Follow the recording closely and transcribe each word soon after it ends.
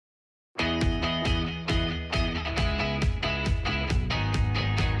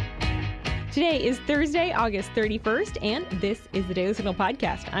Today is Thursday, August 31st, and this is the Daily Signal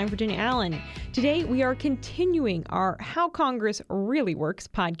podcast. I'm Virginia Allen. Today, we are continuing our How Congress Really Works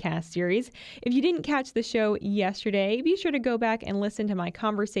podcast series. If you didn't catch the show yesterday, be sure to go back and listen to my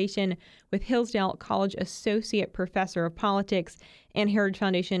conversation with Hillsdale College Associate Professor of Politics and Heritage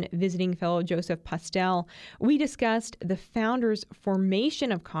Foundation visiting fellow Joseph Postel. We discussed the founders'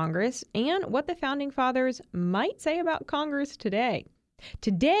 formation of Congress and what the Founding Fathers might say about Congress today.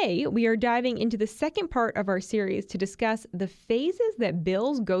 Today, we are diving into the second part of our series to discuss the phases that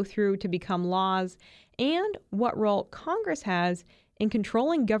bills go through to become laws and what role Congress has in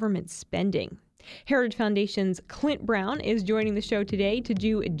controlling government spending. Heritage Foundation's Clint Brown is joining the show today to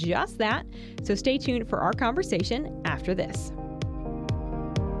do just that, so stay tuned for our conversation after this.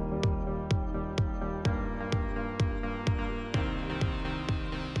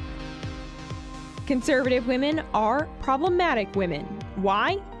 Conservative women are problematic women.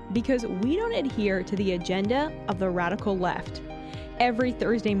 Why? Because we don't adhere to the agenda of the radical left. Every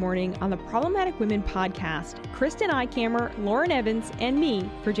Thursday morning on the Problematic Women podcast, Kristen Eichhammer, Lauren Evans, and me,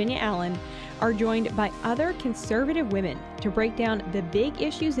 Virginia Allen, are joined by other conservative women to break down the big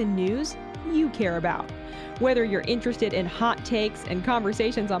issues in news you care about. Whether you're interested in hot takes and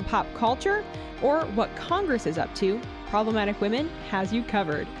conversations on pop culture or what Congress is up to, Problematic Women has you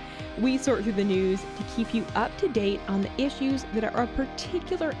covered. We sort through the news to keep you up to date on the issues that are of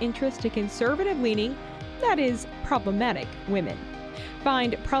particular interest to conservative-leaning, that is, problematic women.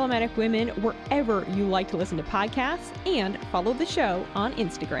 Find Problematic Women wherever you like to listen to podcasts and follow the show on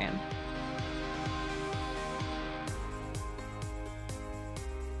Instagram.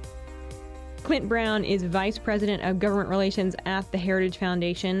 Clint Brown is Vice President of Government Relations at the Heritage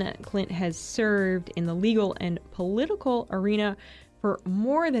Foundation. Clint has served in the legal and political arena for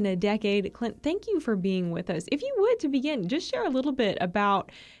more than a decade. Clint, thank you for being with us. If you would, to begin, just share a little bit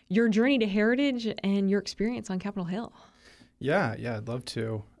about your journey to Heritage and your experience on Capitol Hill. Yeah, I'd love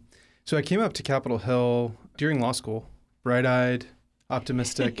to. So I came up to Capitol Hill during law school, bright-eyed,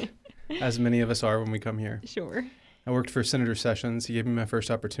 optimistic, as many of us are when we come here. Sure. I worked for Senator Sessions. He gave me my first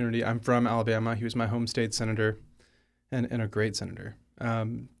opportunity. I'm from Alabama. He was my home state senator and a great senator.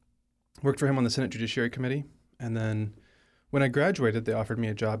 Worked for him on the Senate Judiciary Committee, and then when I graduated, they offered me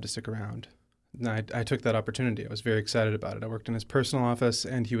a job to stick around. And I took that opportunity. I was very excited about it. I worked in his personal office,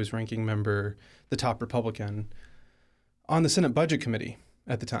 and he was ranking member, the top Republican, on the Senate Budget Committee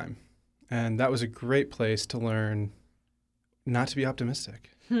at the time. And that was a great place to learn not to be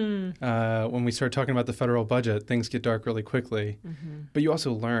optimistic. When we start talking about the federal budget, things get dark really quickly. Mm-hmm. But you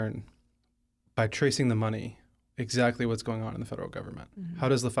also learn by tracing the money exactly what's going on in the federal government. Mm-hmm. How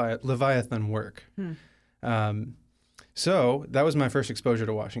does Leviathan work? So that was my first exposure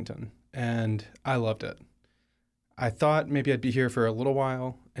to Washington, and I loved it. I thought maybe I'd be here for a little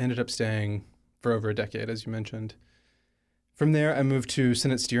while, ended up staying for over a decade, as you mentioned. From there, I moved to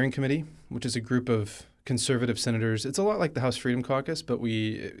Senate Steering Committee, which is a group of conservative senators. It's a lot like the House Freedom Caucus, but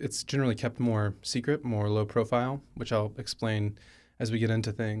it's generally kept more secret, more low profile, which I'll explain as we get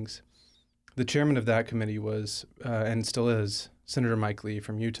into things. The chairman of that committee was, and still is, Senator Mike Lee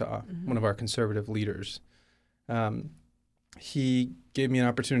from Utah, one of our conservative leaders. He gave me an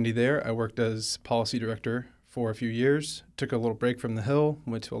opportunity there. I worked as policy director for a few years, took a little break from the Hill,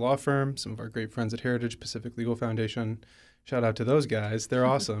 went to a law firm, some of our great friends at Heritage, Pacific Legal Foundation. Shout out to those guys. They're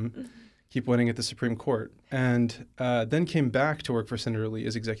awesome. Keep winning at the Supreme Court. And then came back to work for Senator Lee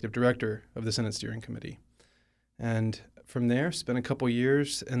as executive director of the Senate Steering Committee. And from there, spent a couple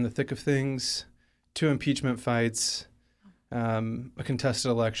years in the thick of things, 2 impeachment fights, a contested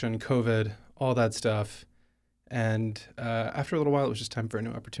election, COVID, all that stuff. And after a little while, it was just time for a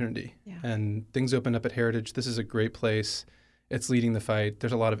new opportunity. Yeah. And things opened up at Heritage. This is a great place. It's leading the fight.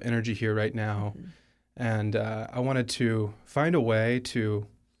 There's a lot of energy here right now. Mm-hmm. And I wanted to find a way to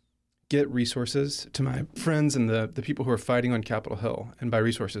get resources to my friends and the people who are fighting on Capitol Hill. And by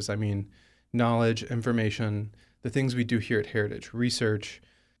resources, I mean knowledge, information, the things we do here at Heritage, research,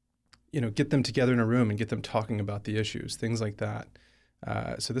 get them together in a room and get them talking about the issues, things like that.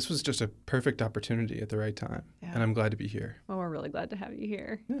 So this was just a perfect opportunity at the right time, and I'm glad to be here. Well, we're really glad to have you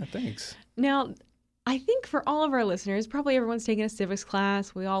here. Yeah, thanks. Now, I think for all of our listeners, probably everyone's taken a civics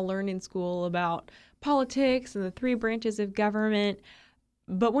class. We all learned in school about politics and the 3 branches of government.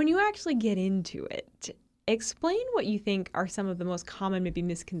 But when you actually get into it, explain what you think are some of the most common maybe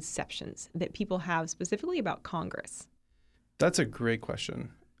misconceptions that people have specifically about Congress. That's a great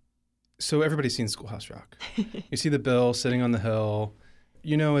question. So everybody's seen Schoolhouse Rock. You see the bill sitting on the Hill.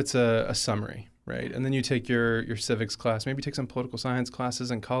 It's a summary, right? And then you take your civics class, maybe take some political science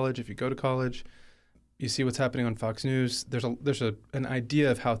classes in college if you go to college. You see what's happening on Fox News. There's an idea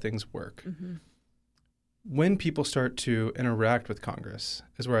of how things work. Mm-hmm. When people start to interact with Congress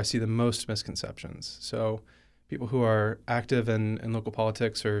is where I see the most misconceptions. So people who are active in local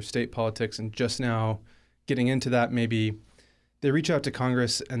politics or state politics and just now getting into that, maybe they reach out to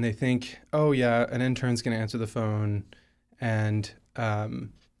Congress and they think, oh, yeah, an intern's going to answer the phone. And,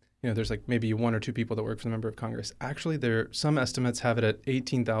 there's like maybe 1 or 2 people that work for the member of Congress. Actually, some estimates have it at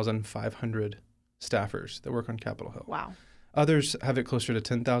 18,500 staffers that work on Capitol Hill. Wow. Others have it closer to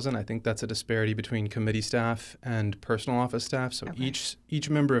 10,000. I think that's a disparity between committee staff and personal office staff. So Okay. each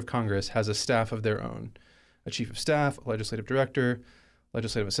member of Congress has a staff of their own, a chief of staff, a legislative director,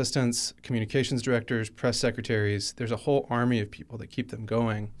 legislative assistants, communications directors, press secretaries. There's a whole army of people that keep them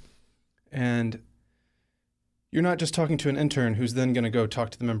going. And you're not just talking to an intern who's then going to go talk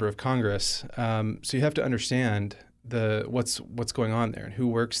to the member of Congress. So you have to understand what's going on there and who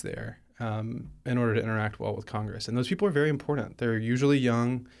works there in order to interact well with Congress. And those people are very important. They're usually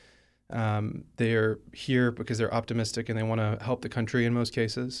young. They're here because they're optimistic and they want to help the country in most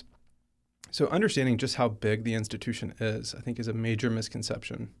cases. So understanding just how big the institution is, I think, is a major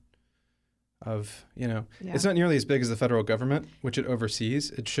misconception of, It's not nearly as big as the federal government, which it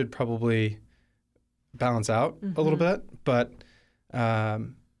oversees. It should probably balance out a little bit, but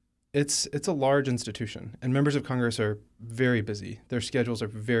it's a large institution, and members of Congress are very busy. Their schedules are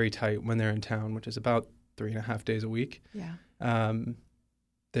very tight when they're in town, which is about 3.5 days a week. Yeah.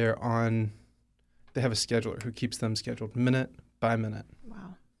 They have a scheduler who keeps them scheduled minute by minute.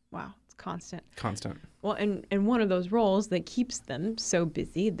 Wow. It's constant. Well, and one of those roles that keeps them so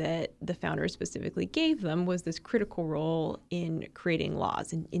busy that the founders specifically gave them was this critical role in creating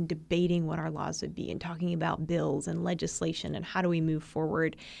laws and in debating what our laws would be and talking about bills and legislation and how do we move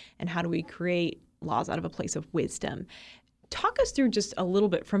forward and how do we create laws out of a place of wisdom. Talk us through just a little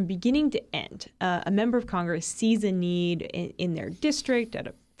bit from beginning to end. A member of Congress sees a need in their district at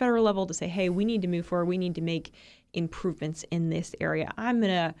a federal level to say, hey, we need to move forward. We need to make improvements in this area. I'm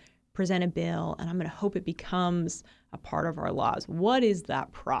going to present a bill and I'm going to hope it becomes a part of our laws. What does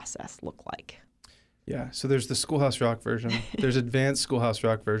that process look like? Yeah, so there's the Schoolhouse Rock version. There's advanced Schoolhouse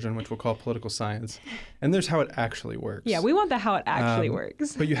Rock version, which we'll call political science. And there's how it actually works. Yeah, we want the how it actually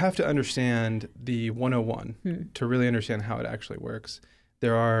works. But you have to understand the 101 to really understand how it actually works.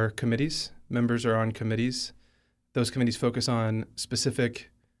 There are committees. Members are on committees. Those committees focus on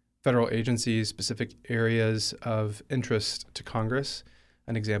specific federal agencies, specific areas of interest to Congress.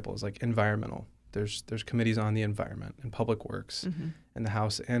 An example is like environmental. There's committees on the environment and public works in the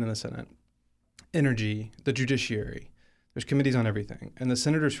House and in the Senate. Energy, the judiciary. There's committees on everything. And the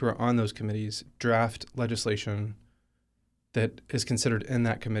senators who are on those committees draft legislation that is considered in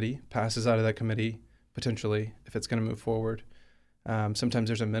that committee, passes out of that committee, potentially, if it's going to move forward. Sometimes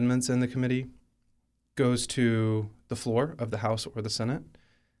there's amendments in the committee, goes to the floor of the House or the Senate,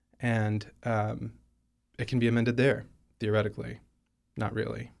 and it can be amended there, theoretically. Not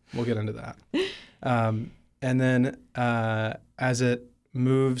really. We'll get into that. And then as it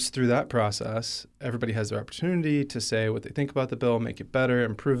moves through that process, everybody has their opportunity to say what they think about the bill, make it better,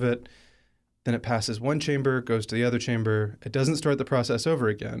 improve it. Then it passes one chamber, goes to the other chamber. It doesn't start the process over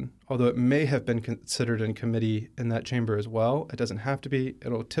again, although it may have been considered in committee in that chamber as well. It doesn't have to be.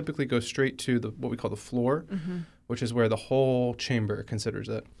 It'll typically go straight to what we call the floor, which is where the whole chamber considers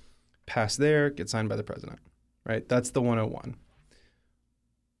it. Pass there, get signed by the president, right? That's the 101.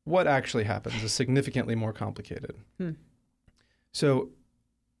 What actually happens is significantly more complicated. So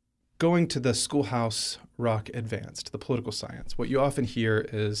going to the Schoolhouse Rock Advanced, the political science, what you often hear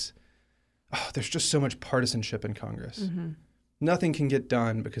is, there's just so much partisanship in Congress. Nothing can get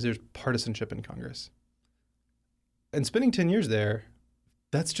done because there's partisanship in Congress. And spending 10 years there,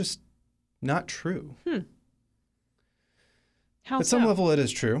 that's just not true. How At so? some level, it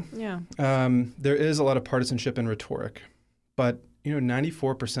is true. Yeah. There is a lot of partisanship in rhetoric, but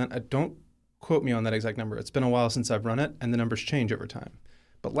 94%, don't quote me on that exact number. It's been a while since I've run it, and the numbers change over time.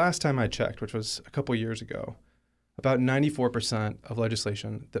 But last time I checked, which was a couple years ago, about 94% of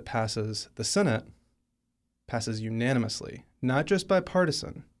legislation that passes the Senate passes unanimously, not just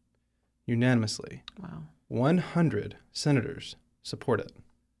bipartisan, unanimously. Wow. 100 senators support it.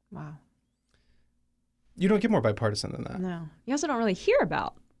 Wow. You don't get more bipartisan than that. No. You also don't really hear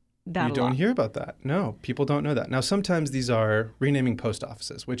about that You don't hear about that. No, people don't know that. Now, sometimes these are renaming post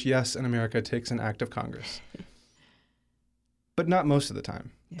offices, which, yes, in America takes an act of Congress. But not most of the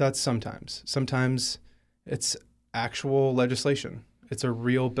time. Yeah. That's sometimes. Sometimes it's actual legislation. It's a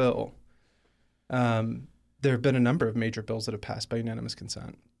real bill. There have been a number of major bills that have passed by unanimous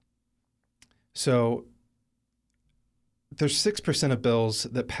consent. So there's 6% of bills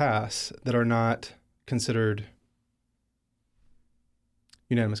that pass that are not considered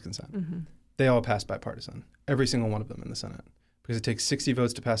unanimous consent. Mm-hmm. They all pass bipartisan, every single one of them in the Senate, because it takes 60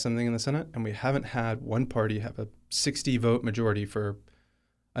 votes to pass something in the Senate, and we haven't had one party have a 60-vote majority for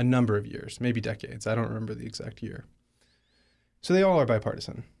a number of years, maybe decades. I don't remember the exact year. So they all are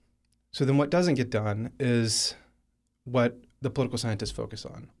bipartisan. So then what doesn't get done is what the political scientists focus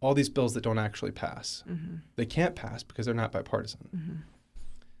on. All these bills that don't actually pass. Mm-hmm. They can't pass because they're not bipartisan. Mm-hmm.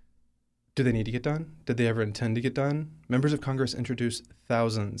 Do they need to get done? Did they ever intend to get done? Members of Congress introduce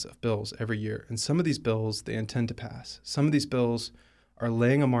thousands of bills every year, and some of these bills they intend to pass. Some of these bills are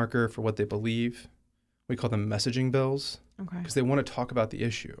laying a marker for what they believe. We call them messaging bills because they want to talk about the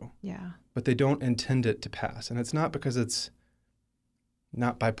issue, but they don't intend it to pass. And it's not because it's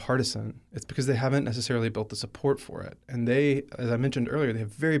not bipartisan. It's because they haven't necessarily built the support for it. And they, as I mentioned earlier, they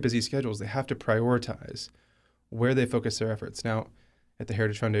have very busy schedules. They have to prioritize where they focus their efforts. Now, at the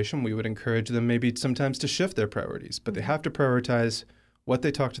Heritage Foundation, we would encourage them maybe sometimes to shift their priorities, but they have to prioritize what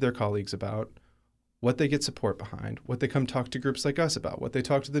they talk to their colleagues about, what they get support behind, what they come talk to groups like us about, what they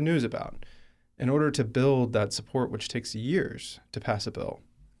talk to the news about, in order to build that support, which takes years to pass a bill.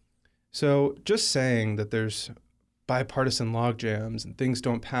 So just saying that there's bipartisan log jams and things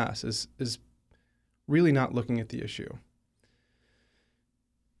don't pass is really not looking at the issue.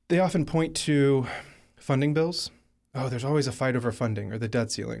 They often point to funding bills. Oh, there's always a fight over funding or the debt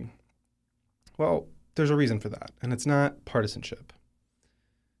ceiling. Well, there's a reason for that, and it's not partisanship.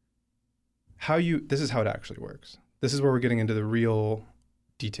 This is how it actually works. This is where we're getting into the real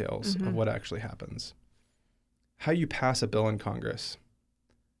details of what actually happens. How you pass a bill in Congress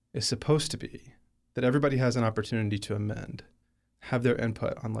is supposed to be that everybody has an opportunity to amend, have their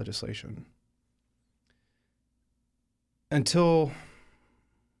input on legislation. Until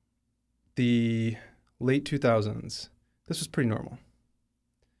the late 2000s, this was pretty normal.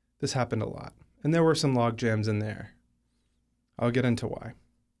 This happened a lot. And there were some log jams in there. I'll get into why.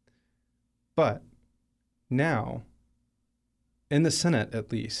 But now, in the Senate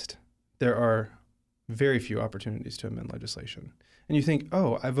at least, there are very few opportunities to amend legislation. And you think,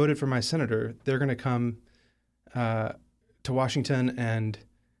 oh, I voted for my senator. They're going to come to Washington and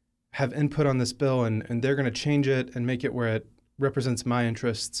have input on this bill, and they're going to change it and make it where it represents my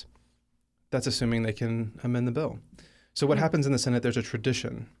interests. That's assuming they can amend the bill. So what happens in the Senate, there's a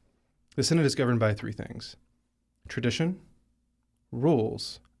tradition. The Senate is governed by three things: tradition,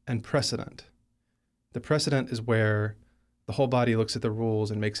 rules, and precedent. The precedent is where the whole body looks at the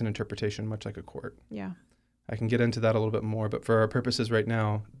rules and makes an interpretation, much like a court. Yeah. I can get into that a little bit more, but for our purposes right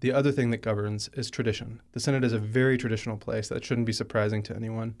now, the other thing that governs is tradition. The Senate is a very traditional place. That shouldn't be surprising to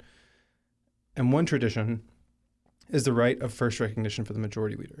anyone. And one tradition is the right of first recognition for the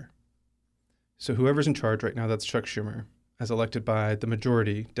majority leader. So whoever's in charge right now, that's Chuck Schumer, as elected by the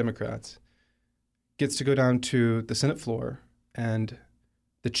majority, Democrats, gets to go down to the Senate floor, and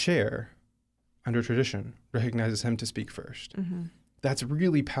the chair, under tradition, recognizes him to speak first. Mm-hmm. That's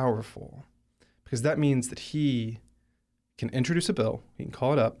really powerful, because that means that he can introduce a bill, he can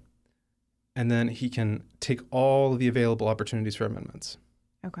call it up, and then he can take all of the available opportunities for amendments.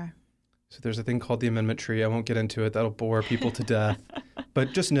 Okay. So there's a thing called the amendment tree. I won't get into it. That'll bore people to death.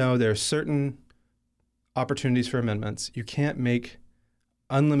 But just know there are certain opportunities for amendments. You can't make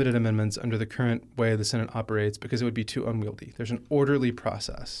unlimited amendments under the current way the Senate operates because it would be too unwieldy. There's an orderly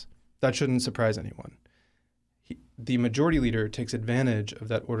process. That shouldn't surprise anyone. The majority leader takes advantage of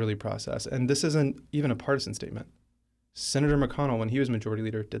that orderly process. And this isn't even a partisan statement. Senator McConnell, when he was majority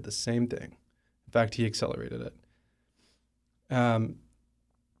leader, did the same thing. In fact, he accelerated it.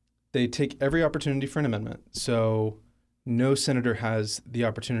 They take every opportunity for an amendment. So no senator has the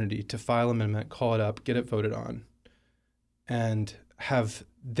opportunity to file an amendment, call it up, get it voted on, and have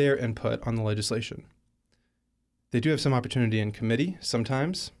their input on the legislation. They do have some opportunity in committee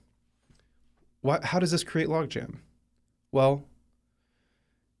sometimes. How does this create logjam? Well,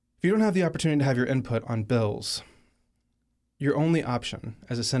 if you don't have the opportunity to have your input on bills, your only option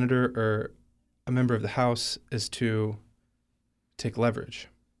as a senator or a member of the House is to take leverage.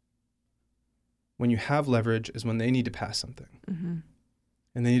 When you have leverage is when they need to pass something. Mm-hmm.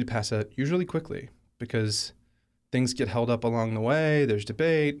 And they need to pass it usually quickly because things get held up along the way. There's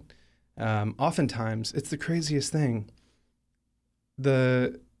debate. Oftentimes, it's the craziest thing.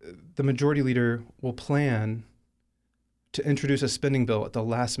 The majority leader will plan to introduce a spending bill at the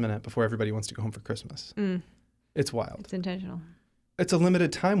last minute before everybody wants to go home for Christmas. It's wild. It's intentional. It's a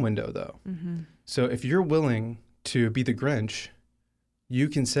limited time window, though. Mm-hmm. So if you're willing to be the Grinch, you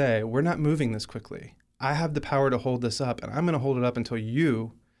can say, we're not moving this quickly. I have the power to hold this up, and I'm going to hold it up until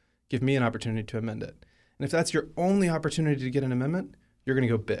you give me an opportunity to amend it. And if that's your only opportunity to get an amendment, you're going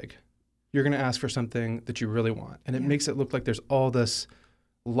to go big. you're going to ask for something that you really want. And it makes it look like there's all this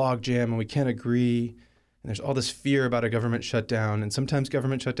logjam and we can't agree. And there's all this fear about a government shutdown. And sometimes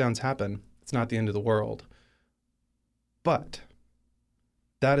government shutdowns happen. It's not the end of the world. But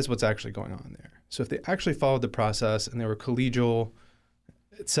that is what's actually going on there. So if they actually followed the process and they were collegial,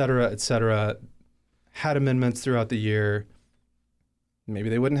 et cetera, had amendments throughout the year, maybe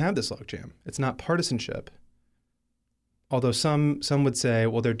they wouldn't have this logjam. It's not partisanship. Although some would say,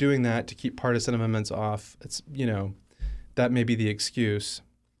 well, they're doing that to keep partisan amendments off. It's, that may be the excuse.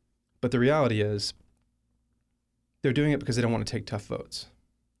 But the reality is they're doing it because they don't want to take tough votes.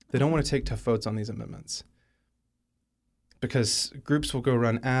 They don't want to take tough votes on these amendments. Because groups will go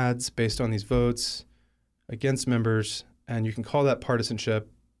run ads based on these votes against members, and you can call that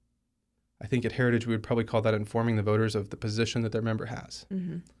partisanship. I think at Heritage, we would probably call that informing the voters of the position that their member has.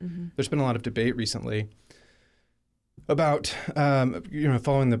 There's been a lot of debate recently about,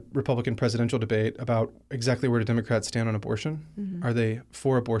 following the Republican presidential debate about exactly where do Democrats stand on abortion. Are they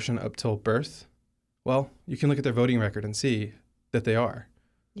for abortion up till birth? Well, you can look at their voting record and see that they are.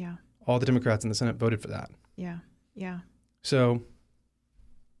 Yeah. All the Democrats in the Senate voted for that. Yeah. So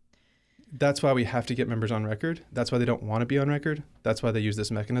that's why we have to get members on record. That's why they don't want to be on record. That's why they use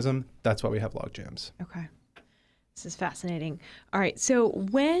this mechanism. That's why we have log jams. Okay. This is fascinating. All right. So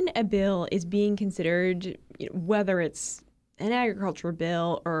when a bill is being considered, whether it's an agriculture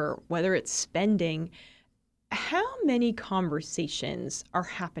bill or whether it's spending, how many conversations are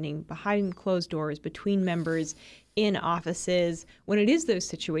happening behind closed doors between members in offices when it is those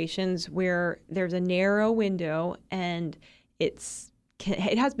situations where there's a narrow window and it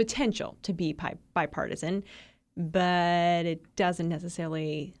has potential to be bipartisan, but it doesn't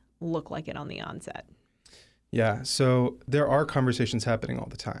necessarily look like it on the onset? Yeah, so there are conversations happening all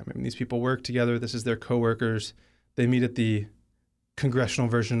the time. I mean, these people work together. This is their coworkers. They meet at the congressional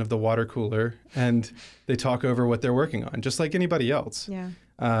version of the water cooler, and they talk over what they're working on, just like anybody else. Yeah.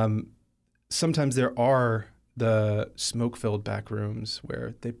 Sometimes there are the smoke-filled back rooms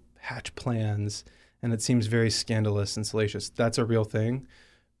where they hatch plans, and it seems very scandalous and salacious. That's a real thing.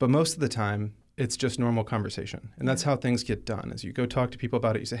 But most of the time, it's just normal conversation. And that's how things get done. As you go talk to people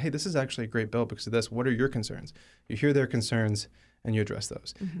about it, you say, hey, this is actually a great bill because of this. What are your concerns? You hear their concerns, and you address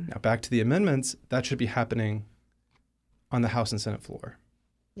those. Now, back to the amendments, that should be happening on the House and Senate floor.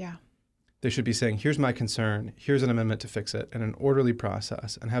 Yeah. They should be saying, here's my concern, here's an amendment to fix it, in an orderly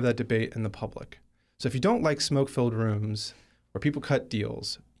process, and have that debate in the public. So if you don't like smoke-filled rooms where people cut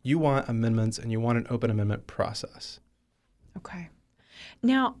deals, you want amendments and you want an open amendment process. Okay.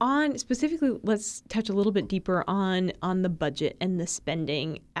 Now, specifically, let's touch a little bit deeper on the budget and the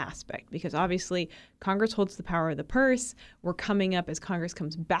spending aspect, because obviously Congress holds the power of the purse. We're coming up as Congress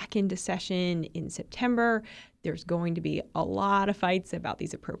comes back into session in September. There's going to be a lot of fights about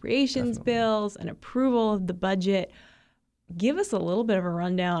these appropriations bills and approval of the budget. Give us a little bit of a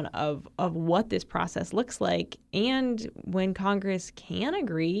rundown of what this process looks like, and when Congress can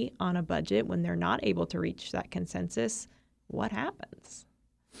agree on a budget, when they're not able to reach that consensus, what happens?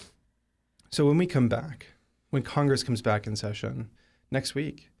 So when Congress comes back in session next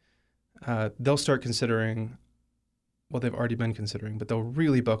week, they'll start considering, well, they've already been considering, but they'll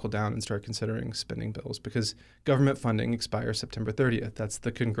really buckle down and start considering spending bills because government funding expires September 30th. That's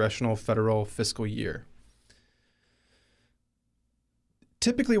the congressional federal fiscal year.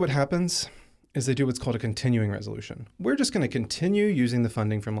 Typically what happens is they do what's called a continuing resolution. We're just going to continue using the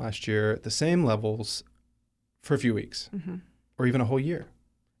funding from last year at the same levels for a few weeks or even a whole year.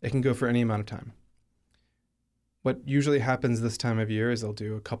 It can go for any amount of time. What usually happens this time of year is they'll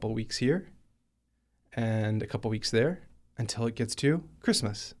do a couple weeks here and a couple weeks there until it gets to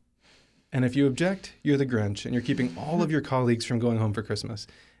Christmas. And if you object, you're the Grinch and you're keeping all of your colleagues from going home for Christmas.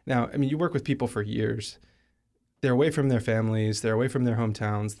 Now, I mean, you work with people for years. They're away from their families. They're away from their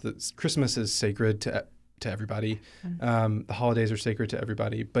hometowns. Christmas is sacred to everybody. The holidays are sacred to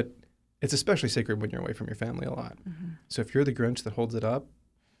everybody. But it's especially sacred when you're away from your family a lot. So if you're the Grinch that holds it up,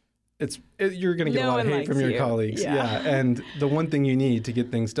 you're going to get a lot of hate from your colleagues. Yeah. And the one thing you need to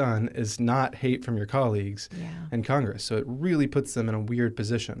get things done is not hate from your colleagues in Congress. So it really puts them in a weird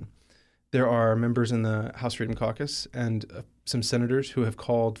position. There are members in the House Freedom Caucus and some senators who have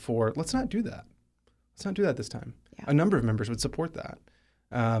called for, let's not do that. Let's not do that this time. Yeah. A number of members would support that.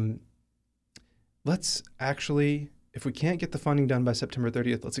 Let's actually, if we can't get the funding done by September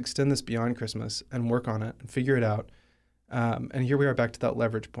 30th, let's extend this beyond Christmas and work on it and figure it out. And here we are back to that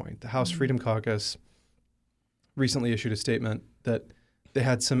leverage point. The House Freedom Caucus recently issued a statement that they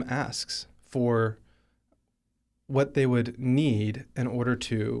had some asks for what they would need in order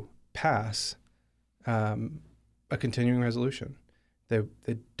to pass a continuing resolution.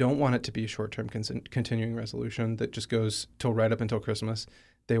 They don't want it to be a short-term continuing resolution that just goes till right up until Christmas.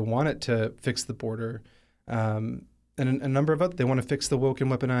 They want it to fix the border, and a number of other. They want to fix the woke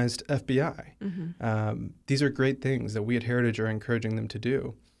and weaponized FBI. Mm-hmm. These are great things that we at Heritage are encouraging them to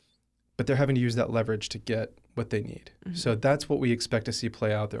do, but they're having to use that leverage to get what they need. Mm-hmm. So that's what we expect to see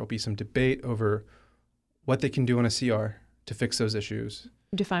play out. There will be some debate over what they can do on a CR to fix those issues.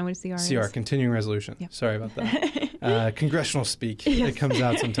 Define what a CR is. CR, continuing resolution. Yep. Sorry about that. Congressional speak. Yes. It comes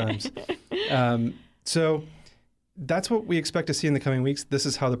out sometimes. So that's what we expect to see in the coming weeks. This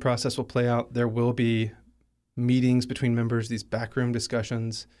is how the process will play out. There will be meetings between members, these backroom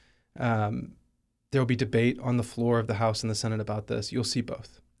discussions. There will be debate on the floor of the House and the Senate about this. You'll see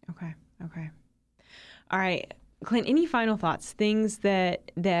both. Okay. All right. Clint, any final thoughts? Things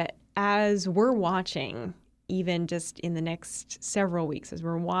that as we're watching, even just in the next several weeks, as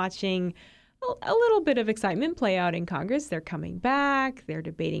we're watching a little bit of excitement play out in Congress, they're coming back, they're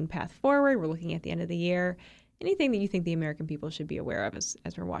debating path forward, we're looking at the end of the year. Anything that you think the American people should be aware of as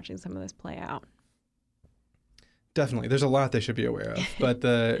we're watching some of this play out? Definitely. There's a lot they should be aware of. But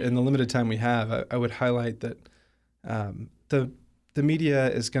in the limited time we have, I would highlight that the media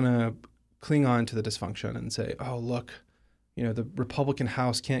is going to cling on to the dysfunction and say, oh, look, the Republican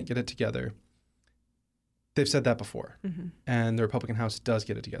House can't get it together. They've said that before, mm-hmm. and the Republican House does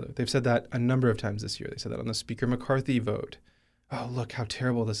get it together. They've said that a number of times this year. They said that on the Speaker McCarthy vote. Oh, look how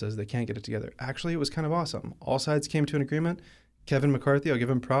terrible this is. They can't get it together. Actually, it was kind of awesome. All sides came to an agreement. Kevin McCarthy, I'll give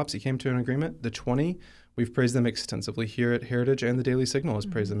him props. He came to an agreement. The 20, we've praised them extensively here at Heritage, and the Daily Signal has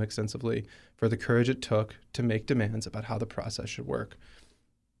praised them extensively for the courage it took to make demands about how the process should work.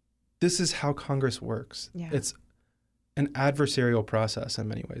 This is how Congress works. Yeah. It's an adversarial process in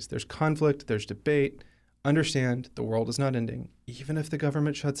many ways. There's conflict, there's debate. Understand the world is not ending, even if the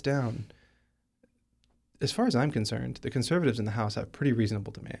government shuts down. As far as I'm concerned, the conservatives in the House have pretty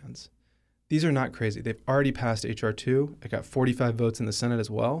reasonable demands. These are not crazy. They've already passed H.R. 2. It got 45 votes in the Senate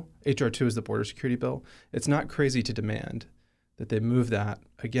as well. H.R. 2 is the border security bill. It's not crazy to demand that they move that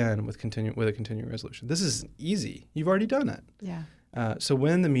again with a continuing resolution. This is easy. You've already done it. Yeah. So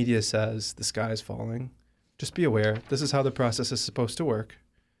when the media says the sky is falling, just be aware. This is how the process is supposed to work.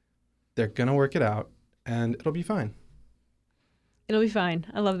 They're going to work it out. And it'll be fine. It'll be fine.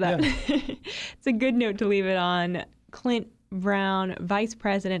 I love that. Yeah. It's a good note to leave it on. Clint Brown, Vice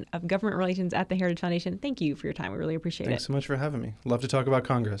President of Government Relations at the Heritage Foundation. Thank you for your time. We really appreciate it. Thanks so much for having me. Love to talk about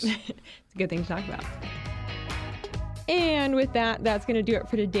Congress. It's a good thing to talk about. And with that, that's going to do it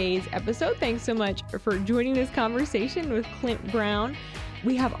for today's episode. Thanks so much for joining this conversation with Clint Brown.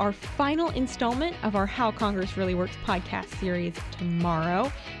 We have our final installment of our How Congress Really Works podcast series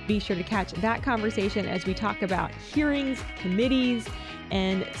tomorrow. Be sure to catch that conversation as we talk about hearings, committees,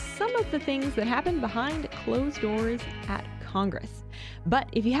 and some of the things that happen behind closed doors at Congress. But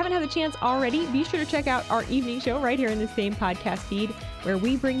if you haven't had the chance already, be sure to check out our evening show right here in the same podcast feed, where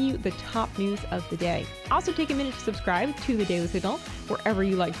we bring you the top news of the day. Also take a minute to subscribe to the Daily Signal wherever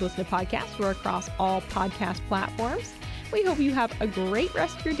you like to listen to podcasts. We're across all podcast platforms. We hope you have a great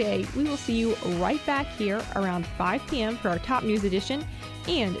rest of your day. We will see you right back here around 5 p.m. for our top news edition.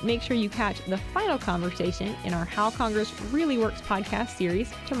 And make sure you catch the final conversation in our How Congress Really Works podcast series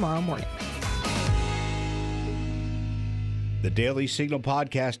tomorrow morning. The Daily Signal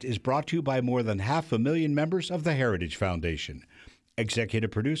podcast is brought to you by more than 500,000 members of the Heritage Foundation.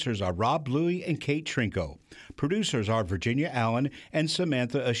 Executive producers are Rob Bluey and Kate Trinko. Producers are Virginia Allen and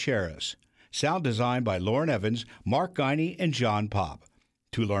Samantha Asheris. Sound design by Lauren Evans, Mark Guiney, and John Pop.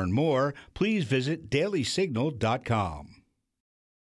 To learn more, please visit dailysignal.com.